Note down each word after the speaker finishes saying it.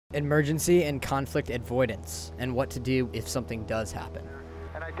Emergency and conflict avoidance, and what to do if something does happen.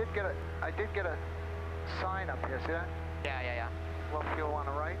 And I did get a sign up here, see that? Yeah. Low fuel on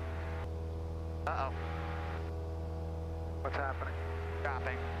the right. Uh-oh. What's happening?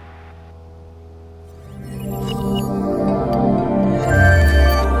 Dropping.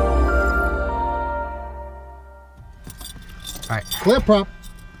 Alright. Clear prop.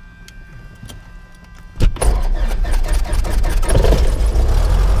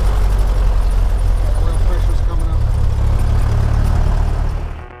 Oil pressure's coming up.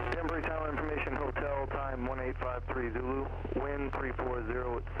 Denbury Tower Information Hotel, time 1853 Zulu, wind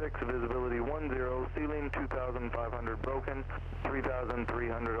 340 at 6, visibility 10, ceiling 2,500 broken,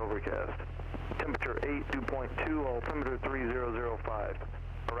 3,300 overcast. Temperature 8, dew point 2, altimeter 3005.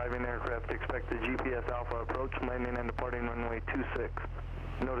 Arriving aircraft expected GPS Alpha approach, landing and departing runway 26.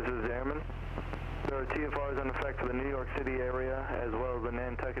 Notices airmen. There are TFRs in effect for the New York City area as well as the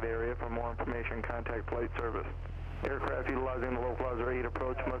Nantucket area. For more information, contact flight service. Aircraft utilizing the localizer 8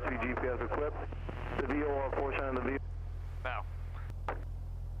 approach must be GPS equipped. The VOR portion of the VOR. No.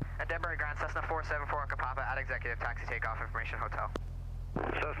 At Denbury Ground, Cessna 474 Kapapa at executive taxi takeoff information hotel.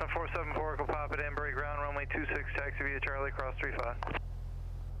 Cessna 474 Kapapa, Denbury Ground, runway 26, taxi via Charlie, cross 35.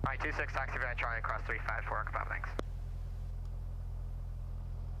 Alright, 26 taxi via Charlie, cross 354 Kapapa, thanks.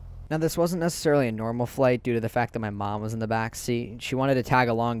 Now, this wasn't necessarily a normal flight due to the fact that my mom was in the back seat. She wanted to tag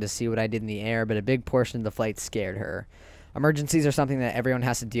along to see what I did in the air, but a big portion of the flight scared her. Emergencies are something that everyone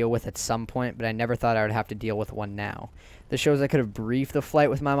has to deal with at some point, but I never thought I would have to deal with one now. This shows I could have briefed the flight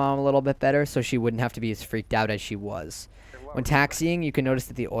with my mom a little bit better, so she wouldn't have to be as freaked out as she was. When taxiing, you can notice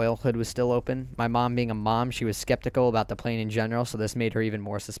that the oil hood was still open. My mom being a mom, she was skeptical about the plane in general, so this made her even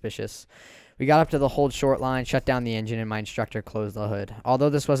more suspicious. We got up to the hold short line, shut down the engine, and my instructor closed the hood. Although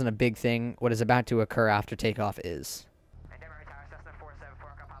this wasn't a big thing, what is about to occur after takeoff is. Denbury Tower, Cessna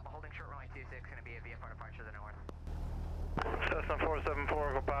 474 Kapapa, holding short runway 26, going to be a VFR departure to the north. Cessna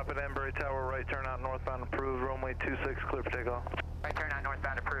 474 Kapapa, Denbury Tower, right turn out northbound approved, runway 26, clear for takeoff. Right turn out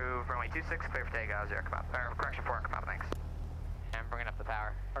northbound approved, runway 26, clear for takeoff, 0 Kapapa, or correction 4 Kapapa, thanks. I'm bringing up the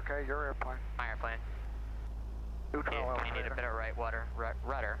power. Okay, your airplane. My airplane. Neutral You need a bit of right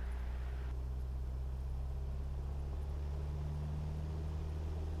rudder.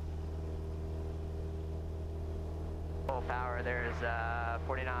 Full power, there's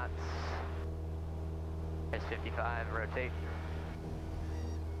 40 knots. There's 55, rotate.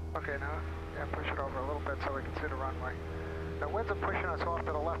 Okay, now, yeah, push it over a little bit so we can see the runway. The winds are pushing us off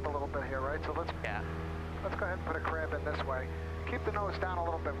to the left a little bit here, right? So let's go ahead and put a crab in this way. Keep the nose down a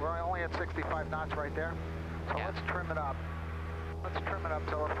little bit. We're only at 65 knots right there. So let's trim it up. Let's trim it up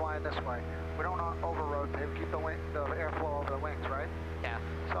so we're flying this way. We don't over-rotate. Keep the airflow over the wings, right? Yeah.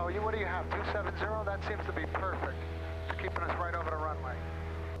 So what do you have, 270? That seems to be perfect. It's keeping us right over the runway.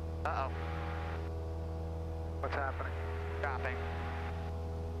 Uh-oh. What's happening? Dropping.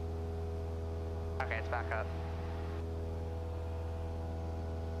 Okay, it's back up.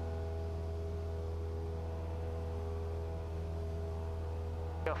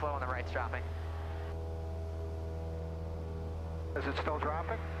 Fuel flow on the right's dropping. Is it still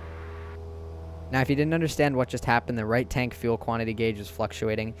dropping? Now, if you didn't understand what just happened, the right tank fuel quantity gauge was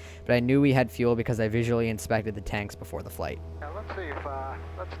fluctuating, but I knew we had fuel because I visually inspected the tanks before the flight. Now let's see if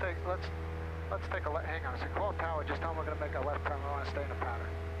let's take a hang on. So call tower. Just tell them we're going to make a left turn. We want to stay in the pattern.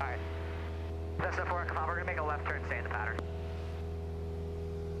 All right. Cessna 4 Kapapa, we're going to make a left turn, stay in the pattern.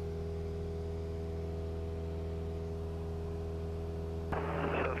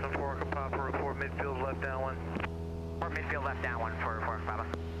 Cessna 4 Kapapa, report midfield left downwind. Report midfield left downwind for Kapapa.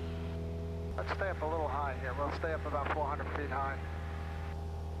 Let's stay up a little high here. We'll stay up about 400 feet high.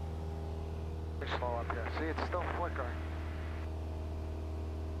 Pretty slow up here. See, it's still flickering.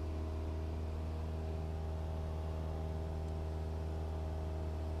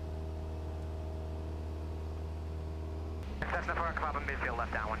 Cessna 4 Kapapa, midfield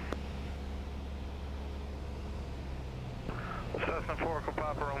left downwind. Cessna 4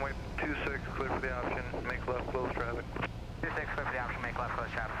 Kapapa, runway 26, clear for the option. Make left, close traffic. 26, clear for the option, make left,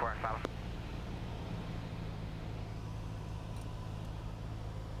 close traffic, 4 Kapapa.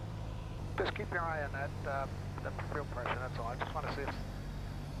 Just keep your eye on that fuel pressure, that's all. I just want to see if...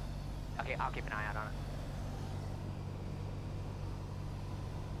 Okay, I'll keep an eye out on it.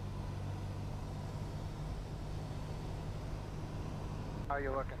 How are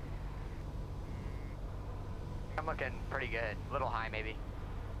you looking? I'm looking pretty good. A little high, maybe.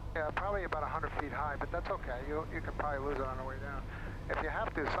 Yeah, probably about 100 feet high, but that's okay. You can probably lose it on the way down. If you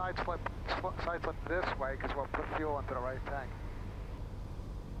have to, side slip this way, because we'll put fuel into the right tank.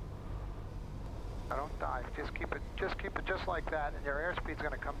 Now don't dive. Just keep it just like that, and your airspeed's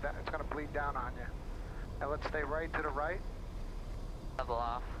going to come down. It's going to bleed down on you. Now let's stay right to the right. Level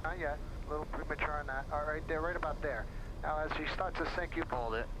off. Not yet. A little premature on that. All right, there, right about there. Now as she starts to sink, you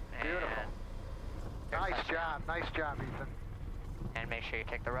Hold it. Beautiful. Nice job, Ethan. And make sure you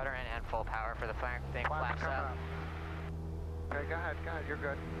take the rudder in and full power for the thing flaps up. Okay, go ahead, you're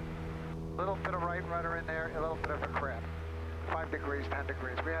good. Little bit of right rudder in there, a little bit of a crab. 5 degrees, 10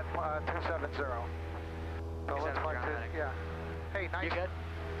 degrees. We had 270. So let's fly to, yeah. Hey, nice. You good?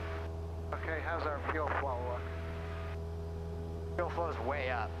 Okay, how's our fuel flow look? Fuel flow's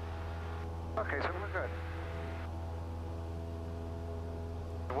way up. Okay, so we're good.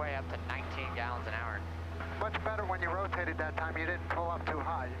 Way up to 19 gallons an hour. Much better when you rotated that time. You didn't pull up too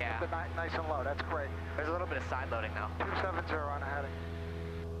high. You kept it nice and low. That's great. There's a little bit of side loading though. 270 on the heading.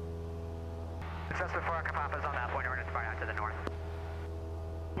 Success with 4 Echo Papa's on that point. We're going to depart out to the north.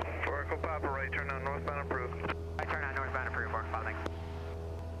 4 Echo Papa, right turn on northbound approved. Right turn on northbound approved, 4 Echo Papa, thanks.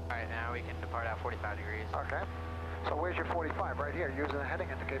 Alright, now we can depart out 45 degrees. Okay. So where's your 45? Right here, using the heading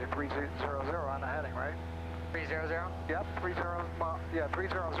indicator 300 on the heading, right? 300? Yep, 300, well, yeah,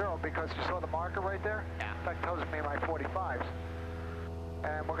 300 because you saw the marker right there? Yeah. That tells me my 45s.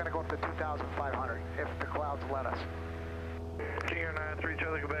 And we're going to go up to 2,500 if the clouds let us. King 93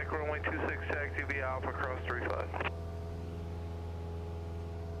 Charlie Quebec, runway 26, taxi via Alpha, cross 35.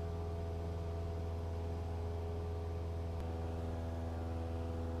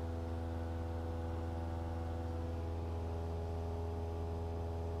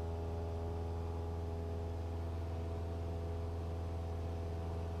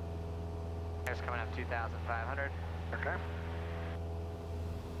 There's coming up 2,500. Okay.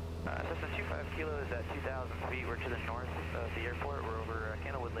 Cessna 25 Kilo is at 2,000 feet. We're to the north of the airport. We're over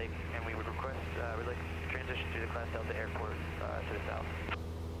Candlewood Lake, and we would request we'd like to transition through the Class Delta Airport to the south.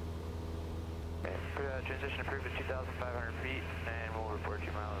 Okay. Transition approved at 2,500 feet, and we'll report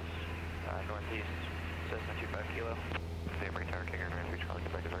 2 miles northeast. Cessna 25 Kilo. Danbury Tower, King 93 Charlie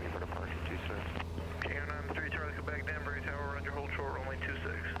Quebec is ready for departure 26. King 93 Charlie Quebec, Danbury Tower, roger, hold short, runway 26.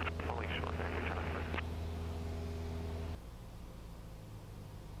 Holding short, Danbury Charlie Quebec.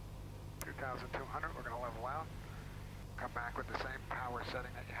 2,200, we're going to level out. Come back with the same power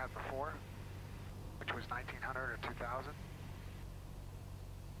setting that you had before, which was 1,900 or 2,000.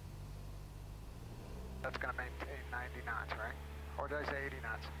 That's going to maintain 90 knots, right? Or did I say 80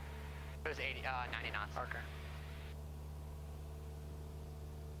 knots? It was 90 knots. Okay.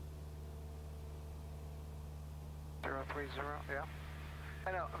 Zero 30, yeah.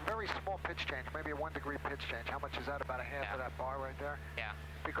 And a very small pitch change, maybe a 1 degree pitch change. How much is that? About a half of that bar right there? Yeah.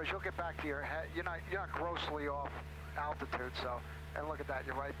 Because you'll get back to your head. You're not grossly off altitude. So, and look at that.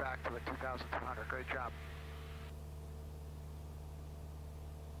 You're right back to the 2,200. Great job.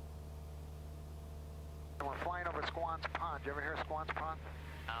 And we're flying over Squan's Pond. You ever hear of Squan's Pond?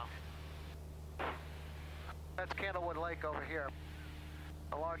 No. That's Candlewood Lake over here,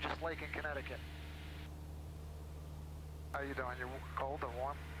 the largest lake in Connecticut. How you doing? You cold or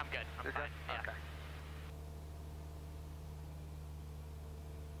warm? I'm good. You're fine. good? Yeah. Okay.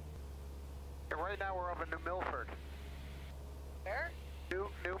 Okay, right now we're over New Milford. Where? New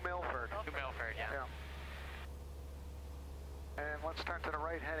Milford. New Milford, yeah. And let's turn to the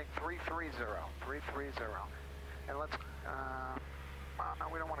right, heading 330. 330. And let's, well, no,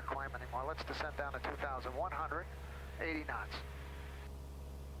 we don't want to climb anymore. Let's descend down to 2,100, 80 knots.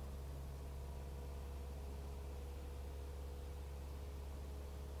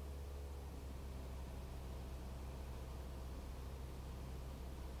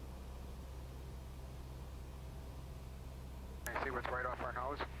 See what's right off our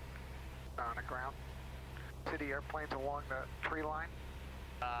nose on the ground? See the airplanes along the tree line?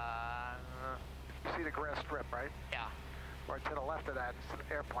 You see the grass strip, right? Yeah. Right to the left of that is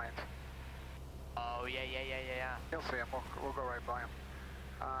the airplanes. Oh, yeah. You'll see them. We'll go right by them.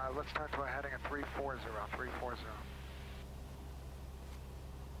 Let's turn to a heading of 340. 340.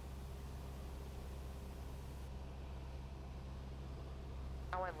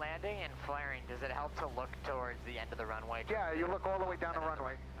 When landing and flaring, does it help to look towards the end of the runway? Yeah, you look all the way down the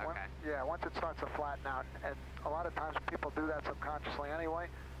runway. Okay. Once it starts to flatten out, and a lot of times people do that subconsciously anyway,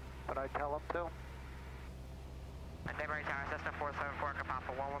 but I tell them to. Danbury Tower, Cessna 474, Kapapa,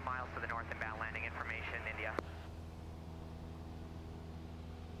 11 miles to the north, inbound landing information, India.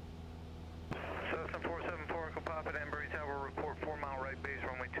 Cessna 474, Kapapa, Danbury Tower, report 4 mile right base,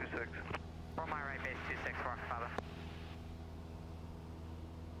 runway 26. 4 mile right base, 26, for Kapapa.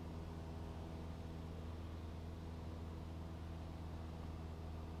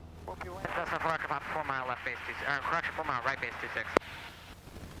 Cessna 4 Kapapa, 4 mile left base, 26, correction, 4 mile right base, 26.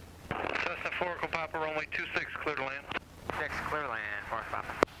 Cessna Oracle Papa, runway 26, clear to land. 6, clear to land, Oracle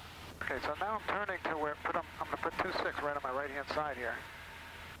Papa. Okay, so now I'm turning to where, I'm going to put 26 right on my right-hand side here.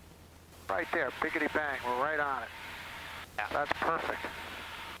 Right there, biggity bang, we're right on it. Yeah. That's perfect.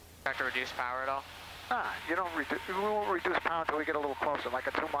 Have to reduce power at all? We won't reduce power until we get a little closer, like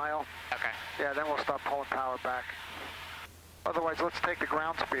a 2 mile. Okay. Yeah, then we'll start pulling power back. Otherwise, let's take the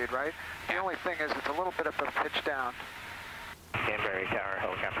ground speed, right? The only thing is it's a little bit of a pitch down. Danbury Tower,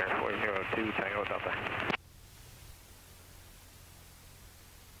 helicopter 402, Tango Delta.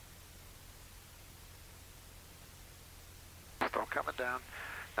 Still coming down.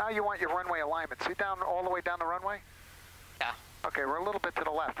 Now you want your runway alignment. See down all the way down the runway? Yeah. Okay, we're a little bit to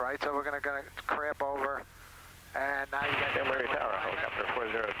the left, right? So we're gonna crab over, and now you got Danbury Tower, helicopter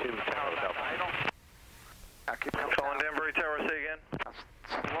 402, Tango Delta. Now keep coming Calling down. Danbury Tower, say again.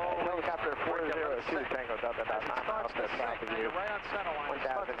 Slowly. Helicopter 402, Tango Delta, about 9 miles to the south of you. You're right on center line.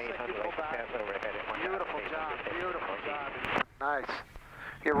 1,800, pass overhead at 1,800. Beautiful job, beautiful job. Nice.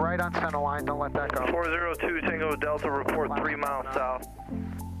 You're right on center line, don't let that go. 402 Tango Delta, report 3 miles south.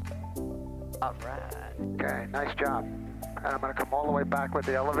 Alright. Okay, nice job. And I'm going to come all the way back with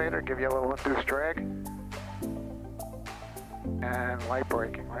the elevator, give you a little induced drag. And light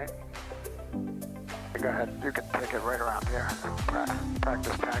braking, right? Go ahead, you can take it right around here.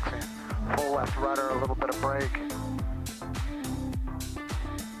 Practice taxiing. Full left rudder, a little bit of brake.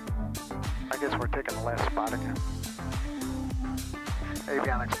 I guess we're taking the last spot again.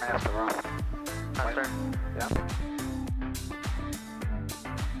 Avionics master off. Master? Yeah.